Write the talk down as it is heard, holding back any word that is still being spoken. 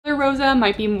Rosa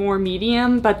might be more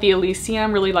medium, but the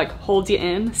Elysium really like holds you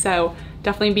in. So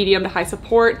definitely medium to high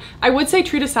support. I would say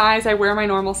true to size, I wear my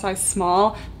normal size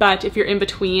small, but if you're in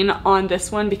between on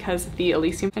this one because of the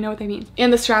Elysium, I know what they mean.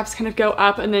 And the straps kind of go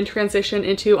up and then transition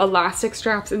into elastic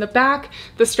straps in the back.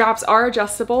 The straps are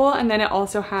adjustable, and then it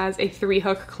also has a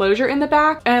 3-hook closure in the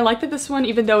back. And I like that this one,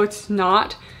 even though it's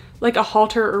not like a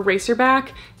halter or racer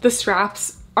back, the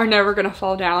straps are never gonna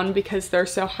fall down because they're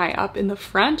so high up in the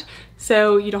front.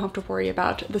 So you don't have to worry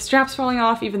about the straps falling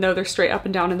off even though they're straight up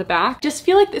and down in the back. Just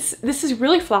feel like this is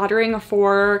really flattering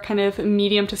for kind of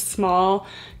medium to small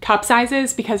cup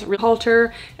sizes because it's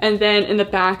halter, and then in the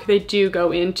back they do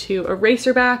go into a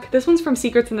racer back. This one's from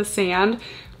Secrets in the Sand,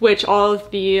 which all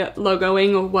of the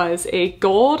logoing was a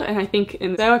gold, and I think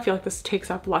in though I feel like this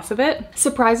takes up less of it.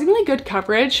 Surprisingly good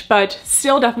coverage, but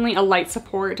still definitely a light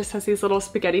support. It just has these little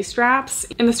spaghetti straps,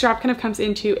 and the strap kind of comes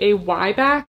into a Y back.